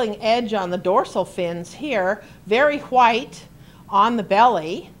trailing edge on the dorsal fins here, very white on the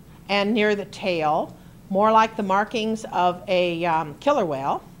belly and near the tail, more like the markings of a killer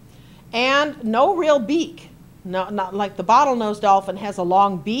whale, and no real beak. No, not like the bottlenose dolphin has a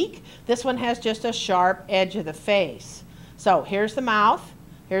long beak. This one has just a sharp edge of the face. So here's the mouth,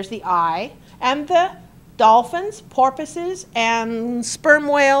 here's the eye, and the dolphins, porpoises, and sperm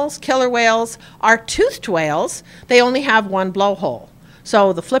whales, killer whales, are toothed whales. They only have one blowhole.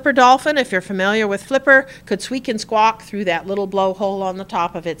 So the flipper dolphin, if you're familiar with flipper, could squeak and squawk through that little blowhole on the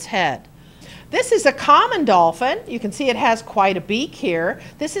top of its head. This is a common dolphin. You can see it has quite a beak here.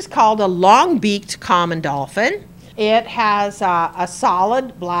 This is called a long-beaked common dolphin. It has a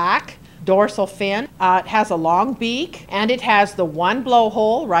solid black dorsal fin. It has a long beak, and it has the one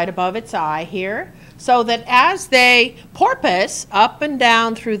blowhole right above its eye here, so that as they porpoise up and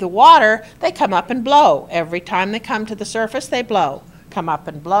down through the water, they come up and blow. Every time they come to the surface, they blow. Come up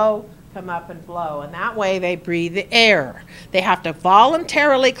and blow, come up and blow, and that way they breathe the air. They have to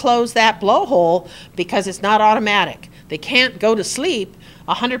voluntarily close that blowhole because it's not automatic. They can't go to sleep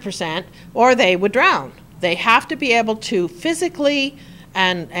 100% or they would drown. They have to be able to physically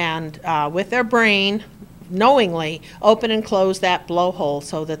and with their brain knowingly open and close that blowhole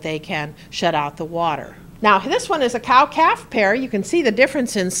so that they can shut out the water. Now this one is a cow-calf pair. You can see the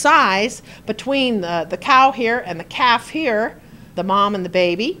difference in size between the cow here and the calf here, the mom and the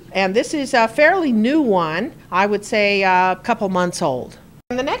baby. And this is a fairly new one, I would say a couple months old.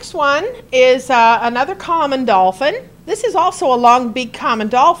 And the next one is another common dolphin. This is also a long-beaked common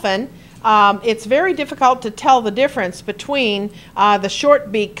dolphin. It's very difficult to tell the difference between the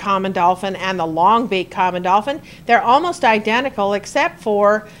short-beaked common dolphin and the long-beaked common dolphin. They're almost identical except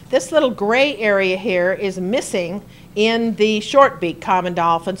for this little gray area here is missing in the short-beaked common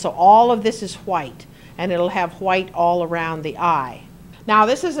dolphin, so all of this is white, and it'll have white all around the eye. Now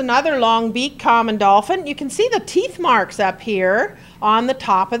this is another long-beaked common dolphin. You can see the teeth marks up here on the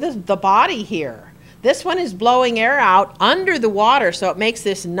top of the body here. This one is blowing air out under the water, so it makes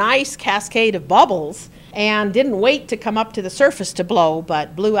this nice cascade of bubbles, and didn't wait to come up to the surface to blow,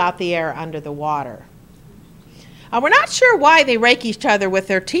 but blew out the air under the water. We're not sure why they rake each other with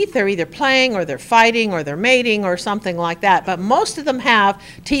their teeth. They're either playing or they're fighting or they're mating or something like that, but most of them have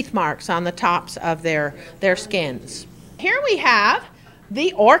teeth marks on the tops of their skins. Here we have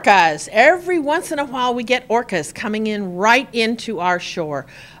the orcas. Every once in a while we get orcas coming in right into our shore.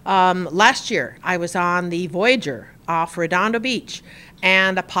 Last year I was on the Voyager off Redondo Beach,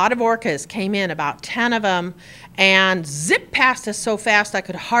 and a pod of orcas came in, about 10 of them, and zipped past us so fast I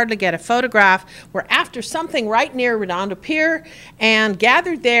could hardly get a photograph. We're after something right near Redondo Pier and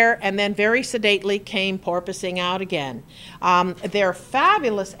gathered there, and then very sedately came porpoising out again. They're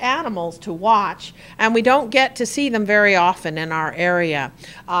fabulous animals to watch, and we don't get to see them very often in our area.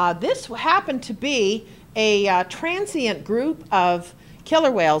 This happened to be a transient group of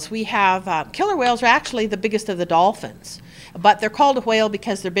killer whales. We have killer whales are actually the biggest of the dolphins, but they're called a whale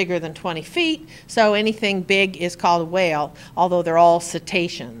because they're bigger than 20 feet, so anything big is called a whale, although they're all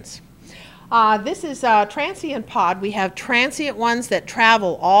cetaceans. This is a transient pod. We have transient ones that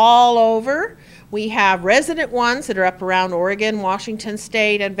travel all over. We have resident ones that are up around Oregon, Washington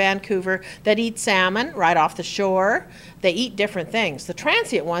State, and Vancouver that eat salmon right off the shore. They eat different things. The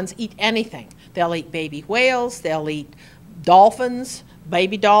transient ones eat anything. They'll eat baby whales, they'll eat dolphins,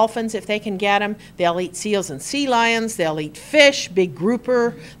 baby dolphins if they can get them. They'll eat seals and sea lions. They'll eat fish, big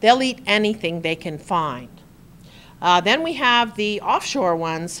grouper. They'll eat anything they can find. Then we have the offshore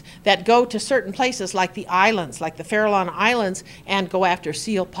ones that go to certain places like the islands, like the Farallon Islands, and go after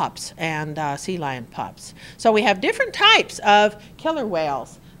seal pups and sea lion pups. So we have different types of killer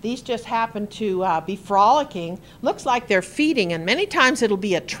whales. These just happen to be frolicking. Looks like they're feeding, and many times it'll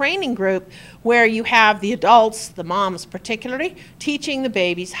be a training group where you have the adults, the moms particularly, teaching the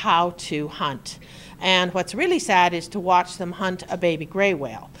babies how to hunt. And what's really sad is to watch them hunt a baby gray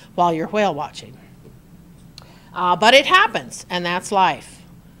whale while you're whale watching. But it happens, and that's life.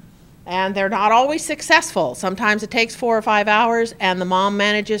 And they're not always successful. Sometimes it takes 4 or 5 hours, and the mom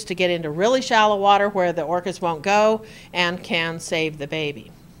manages to get into really shallow water where the orcas won't go and can save the baby.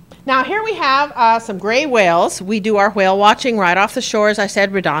 Now here we have some gray whales. We do our whale watching right off the shore, as I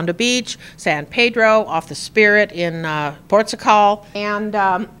said, Redondo Beach, San Pedro, off the Spirit in Portugal. And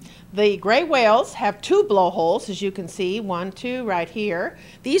the gray whales have 2 blowholes, as you can see, 1, 2 right here.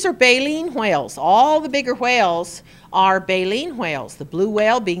 These are baleen whales. All the bigger whales are baleen whales. The blue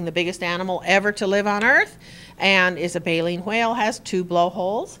whale, being the biggest animal ever to live on Earth, and is a baleen whale, has 2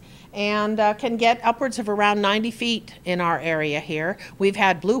 blowholes. and can get upwards of around 90 feet in our area here. We've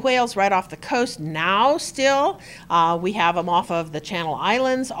had blue whales right off the coast now still. We have them off of the Channel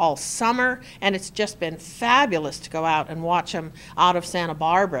Islands all summer, and it's just been fabulous to go out and watch them out of Santa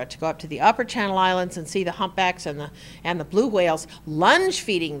Barbara, to go up to the upper Channel Islands and see the humpbacks and the blue whales lunge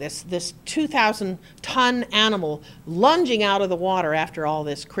feeding this 2,000-ton animal lunging out of the water after all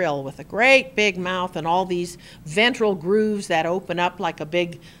this krill with a great big mouth and all these ventral grooves that open up like a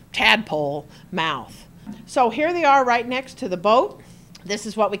big tadpole mouth. So here they are right next to the boat. This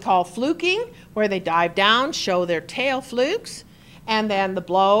is what we call fluking, where they dive down, show their tail flukes, and then the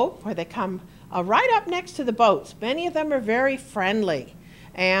blow, where they come right up next to the boats. Many of them are very friendly.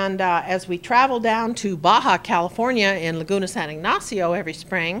 And as we travel down to Baja, California in Laguna San Ignacio every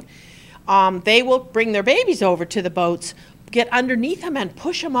spring, they will bring their babies over to the boats, get underneath them and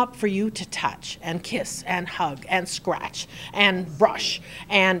push them up for you to touch and kiss and hug and scratch and brush.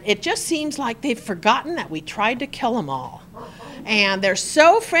 And it just seems like they've forgotten that we tried to kill them all. And they're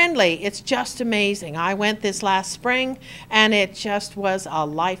so friendly, it's just amazing. I went this last spring, and it just was a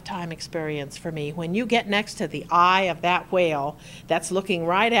lifetime experience for me. When you get next to the eye of that whale that's looking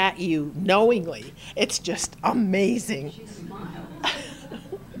right at you knowingly, it's just amazing. She smiled.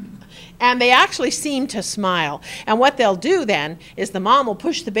 And they actually seem to smile. And what they'll do then is the mom will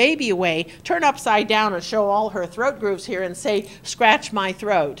push the baby away, turn upside down and show all her throat grooves here and say, "Scratch my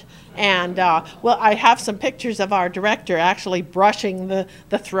throat." And well, I have some pictures of our director actually brushing the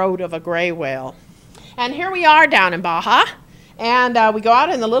throat of a gray whale. And here we are down in Baja. And we go out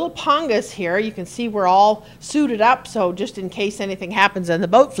in the little pongas here. You can see we're all suited up, so just in case anything happens and the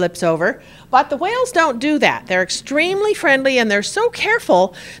boat flips over. But the whales don't do that. They're extremely friendly, and they're so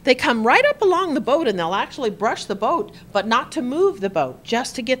careful. They come right up along the boat, and they'll actually brush the boat, but not to move the boat,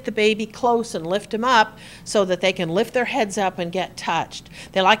 just to get the baby close and lift them up so that they can lift their heads up and get touched.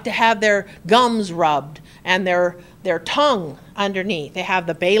 They like to have their gums rubbed and their tongue underneath. They have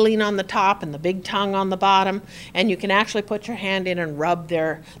the baleen on the top and the big tongue on the bottom, and you can actually put your hand in and rub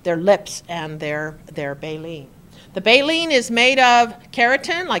their lips and their baleen. The baleen is made of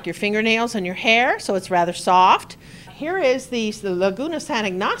keratin, like your fingernails and your hair, so it's rather soft. Here is the Laguna San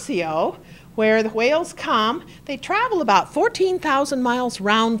Ignacio, where the whales come. They travel about 14,000 miles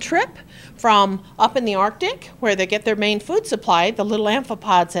round trip from up in the Arctic, where they get their main food supply, the little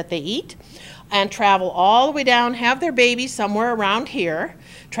amphipods that they eat, and travel all the way down, have their babies somewhere around here,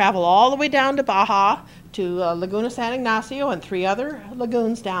 travel all the way down to Baja, to Laguna San Ignacio and 3 other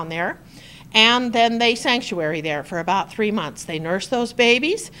lagoons down there, and then they sanctuary there for about 3 months. They nurse those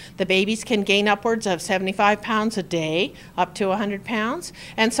babies. The babies can gain upwards of 75 pounds a day, up to 100 pounds,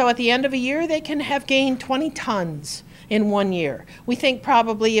 and so at the end of a year they can have gained 20 tons in 1 year. We think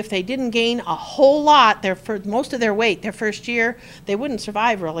probably if they didn't gain a whole lot, for most of their weight, their first year, they wouldn't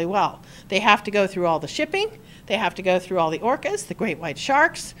survive really well. They have to go through all the shipping, they have to go through all the orcas, the great white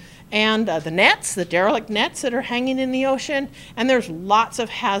sharks, and the nets, the derelict nets that are hanging in the ocean, and there's lots of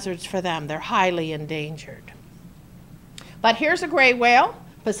hazards for them. They're highly endangered. But here's a gray whale,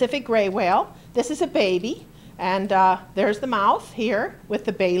 Pacific gray whale. This is a baby, and there's the mouth here with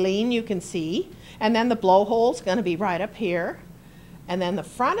the baleen you can see. And then the blowhole's going to be right up here. And then the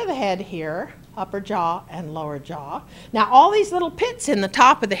front of the head here, upper jaw and lower jaw. Now all these little pits in the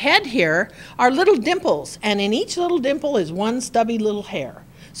top of the head here are little dimples. And in each little dimple is one stubby little hair.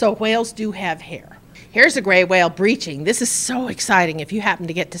 So whales do have hair. Here's a gray whale breaching. This is so exciting if you happen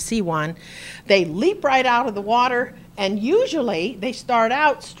to get to see one. They leap right out of the water, and usually they start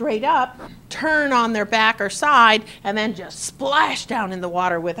out straight up, turn on their back or side, and then just splash down in the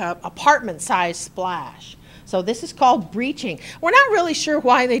water with an apartment-sized splash. So this is called breaching. We're not really sure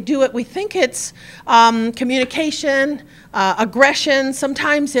why they do it. We think it's communication, aggression.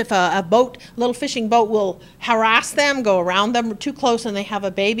 Sometimes if a little fishing boat will harass them, go around them too close and they have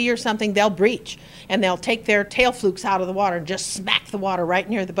a baby or something, they'll breach. And they'll take their tail flukes out of the water and just smack the water right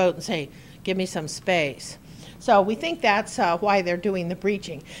near the boat and say, "Give me some space." So we think that's why they're doing the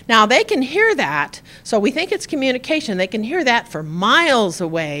breaching. Now they can hear that, so we think it's communication. They can hear that for miles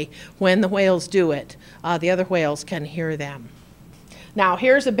away when the whales do it. The other whales can hear them. Now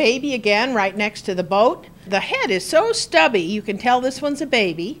here's a baby again right next to the boat. The head is so stubby you can tell this one's a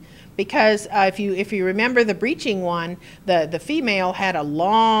baby because if you remember the breaching one, the female had a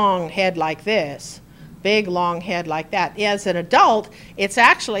long head like this. Big long head like that. As an adult, it's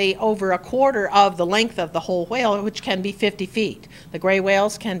actually over a quarter of the length of the whole whale, which can be 50 feet. The gray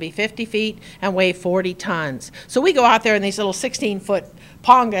whales can be 50 feet and weigh 40 tons. So we go out there in these little 16-foot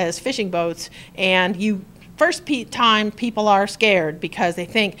pongas, fishing boats, and you first time people are scared because they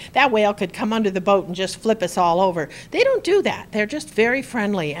think that whale could come under the boat and just flip us all over. They don't do that. They're just very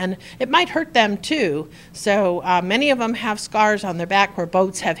friendly, and it might hurt them too. So many of them have scars on their back where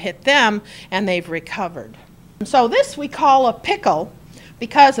boats have hit them and they've recovered. So this we call a pickle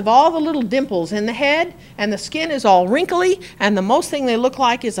because of all the little dimples in the head, and the skin is all wrinkly, and the most thing they look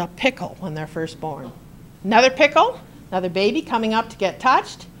like is a pickle when they're first born. Another pickle, another baby coming up to get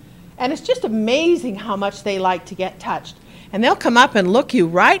touched, and it's just amazing how much they like to get touched. And they'll come up and look you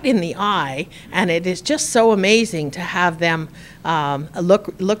right in the eye, and it is just so amazing to have them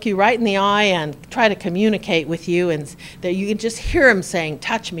look you right in the eye and try to communicate with you, and that you can just hear them saying,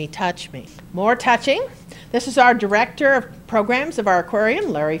 "Touch me, touch me." More touching. This is our director of programs of our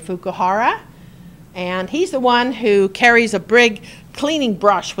aquarium, Larry Fukuhara, and he's the one who carries a big cleaning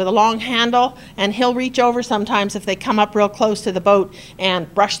brush with a long handle, and he'll reach over sometimes if they come up real close to the boat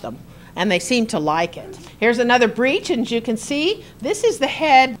and brush them, and they seem to like it. Here's another breech, and as you can see, this is the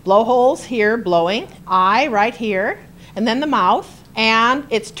head, blowholes here blowing, eye right here, and then the mouth, and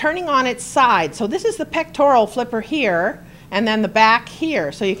it's turning on its side. So this is the pectoral flipper here, and then the back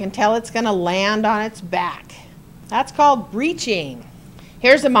here, so you can tell it's going to land on its back. That's called breeching.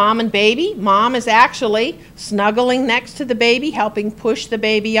 Here's a mom and baby. Mom is actually snuggling next to the baby, helping push the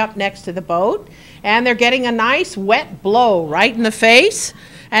baby up next to the boat, and they're getting a nice wet blow right in the face,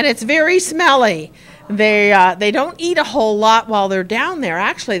 and it's very smelly. They don't eat a whole lot while they're down there.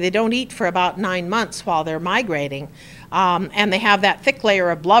 Actually, they don't eat for about 9 months while they're migrating. And they have that thick layer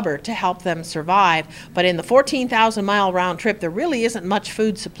of blubber to help them survive. But in the 14,000-mile round trip, there really isn't much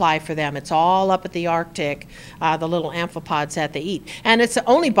food supply for them. It's all up at the Arctic, the little amphipods that they eat. And it's the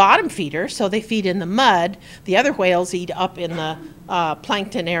only bottom feeder, so they feed in the mud. The other whales eat up in the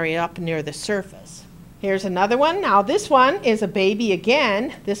plankton area up near the surface. Here's another one. Now this one is a baby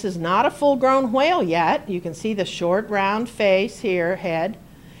again. This is not a full-grown whale yet. You can see the short round face here, head.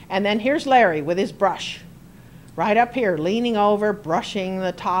 And then here's Larry with his brush. Right up here, leaning over, brushing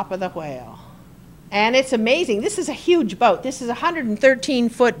the top of the whale. And it's amazing. This is a huge boat. This is a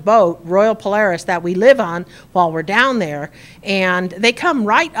 113-foot boat, Royal Polaris, that we live on while we're down there. And they come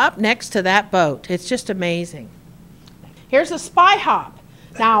right up next to that boat. It's just amazing. Here's a spy hop.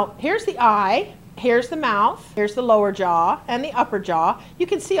 Now, here's the eye. Here's the mouth, here's the lower jaw and the upper jaw. You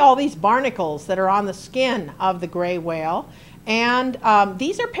can see all these barnacles that are on the skin of the gray whale. And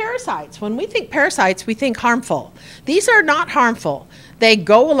these are parasites. When we think parasites, we think harmful. These are not harmful. They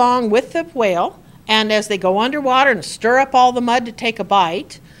go along with the whale, and as they go underwater and stir up all the mud to take a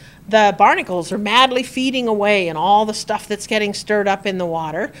bite, the barnacles are madly feeding away and all the stuff that's getting stirred up in the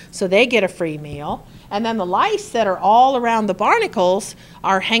water, so they get a free meal. And then the lice that are all around the barnacles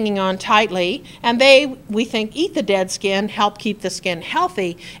are hanging on tightly, and they, we think, eat the dead skin, help keep the skin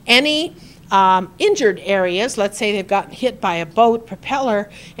healthy. Any injured areas, let's say they've gotten hit by a boat propeller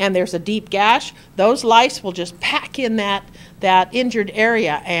and there's a deep gash, those lice will just pack in that injured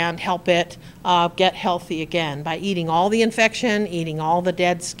area and help it get healthy again by eating all the infection, eating all the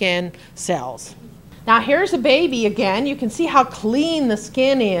dead skin cells. Now here's a baby again. You can see how clean the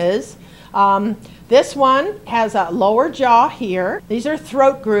skin is. This one has a lower jaw here. These are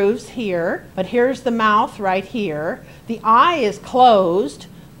throat grooves here, but here's the mouth right here. The eye is closed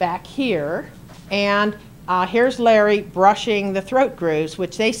back here, and here's Larry brushing the throat grooves,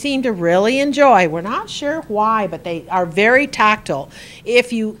 which they seem to really enjoy. We're not sure why, but they are very tactile.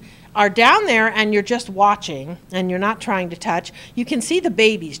 If you are down there and you're just watching and you're not trying to touch, you can see the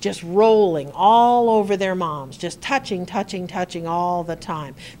babies just rolling all over their moms, just touching, touching, touching all the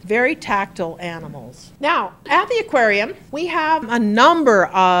time. Very tactile animals. Now, at the aquarium, we have a number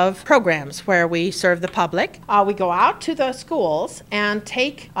of programs where we serve the public. We go out to the schools and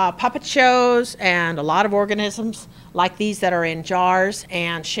take puppet shows and a lot of organisms like these that are in jars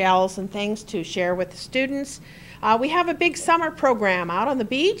and shells and things to share with the students. We have a big summer program out on the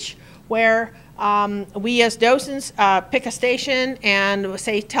beach where we as docents pick a station and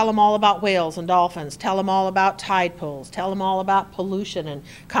say, tell them all about whales and dolphins, tell them all about tide pools, tell them all about pollution and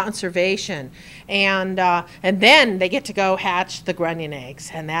conservation. And then they get to go hatch the grunion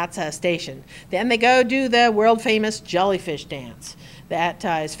eggs, and that's a station. Then they go do the world famous jellyfish dance that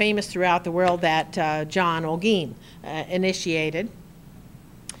is famous throughout the world that John Olguin initiated.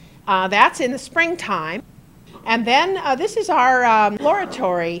 That's in the springtime. And then this is our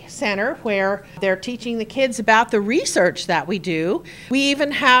exploratory center where they're teaching the kids about the research that we do. We even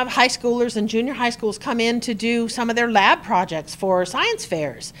have high schoolers and junior high schools come in to do some of their lab projects for science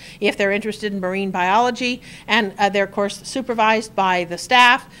fairs if they're interested in marine biology, and they're of course supervised by the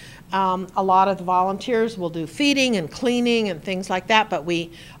staff. A lot of the volunteers will do feeding and cleaning and things like that, but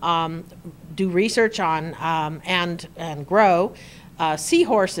we do research on and grow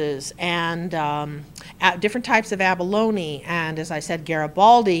seahorses and different types of abalone, and as I said,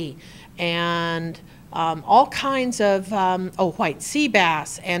 Garibaldi, and all kinds of white sea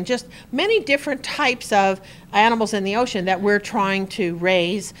bass, and just many different types of animals in the ocean that we're trying to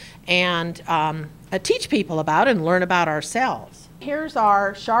raise and teach people about and learn about ourselves. Here's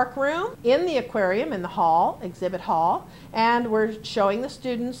our shark room in the aquarium in the hall, exhibit hall, and we're showing the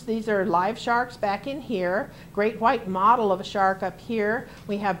students, these are live sharks back in here, great white model of a shark up here.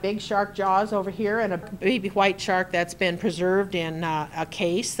 We have big shark jaws over here and a baby white shark that's been preserved in a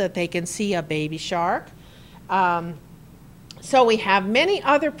case that they can see a baby shark. So we have many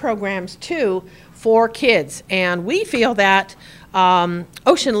other programs too for kids, and we feel that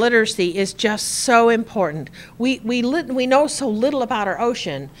ocean literacy is just so important. We know so little about our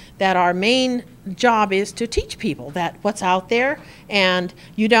ocean that our main job is to teach people that what's out there, and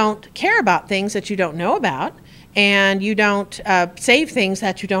you don't care about things that you don't know about, and you don't save things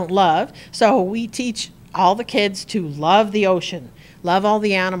that you don't love. So we teach all the kids to love the ocean, love all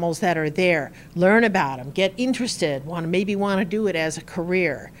the animals that are there, learn about them, get interested, maybe want to do it as a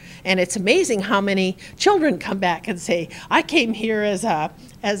career. And it's amazing how many children come back and say, I came here as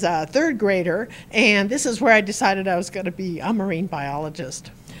a third grader, and this is where I decided I was going to be a marine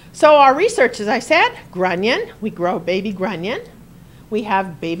biologist. So our research, as I said, grunion, we grow baby grunion. We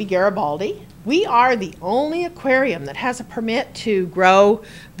have baby Garibaldi. We are the only aquarium that has a permit to grow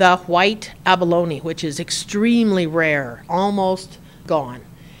the white abalone, which is extremely rare, almost gone.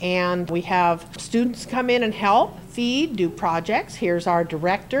 And we have students come in and help, feed, do projects. Here's our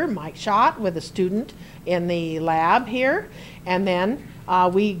director, Mike Schott, with a student in the lab here. And then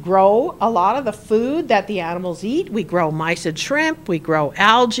we grow a lot of the food that the animals eat. We grow mysid shrimp, we grow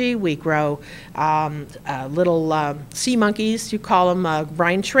algae, we grow little sea monkeys, you call them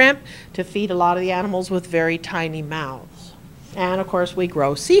brine shrimp, to feed a lot of the animals with very tiny mouths. And of course we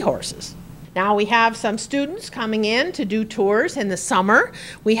grow seahorses. Now we have some students coming in to do tours in the summer.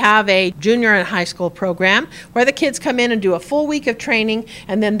 We have a junior and high school program where the kids come in and do a full week of training,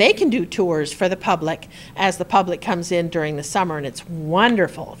 and then they can do tours for the public as the public comes in during the summer, and it's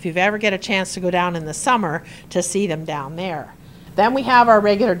wonderful if you've ever get a chance to go down in the summer to see them down there. Then we have our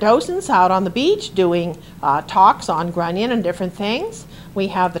regular docents out on the beach doing talks on grunion and different things. We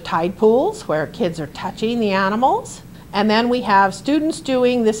have the tide pools where kids are touching the animals. And then we have students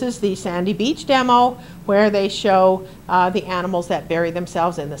doing, this is the sandy beach demo, where they show the animals that bury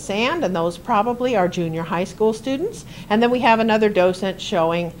themselves in the sand, and those probably are junior high school students. And then we have another docent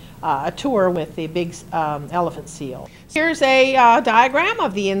showing a tour with the big elephant seal. Here's a diagram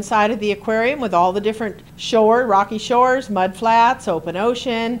of the inside of the aquarium with all the different rocky shores, mud flats, open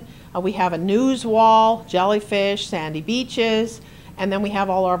ocean. We have a news wall, jellyfish, sandy beaches, and then we have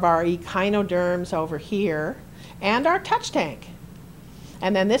all of our echinoderms over here, and our touch tank.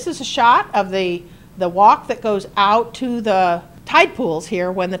 And then this is a shot of the walk that goes out to the tide pools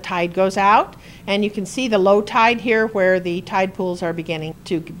here when the tide goes out. And you can see the low tide here where the tide pools are beginning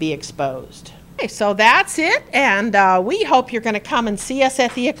to be exposed. Okay, so that's it, and we hope you're going to come and see us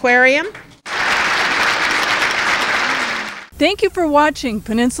at the aquarium. Thank you for watching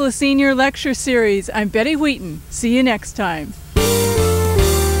Peninsula Senior Lecture Series. I'm Betty Wheaton. See you next time.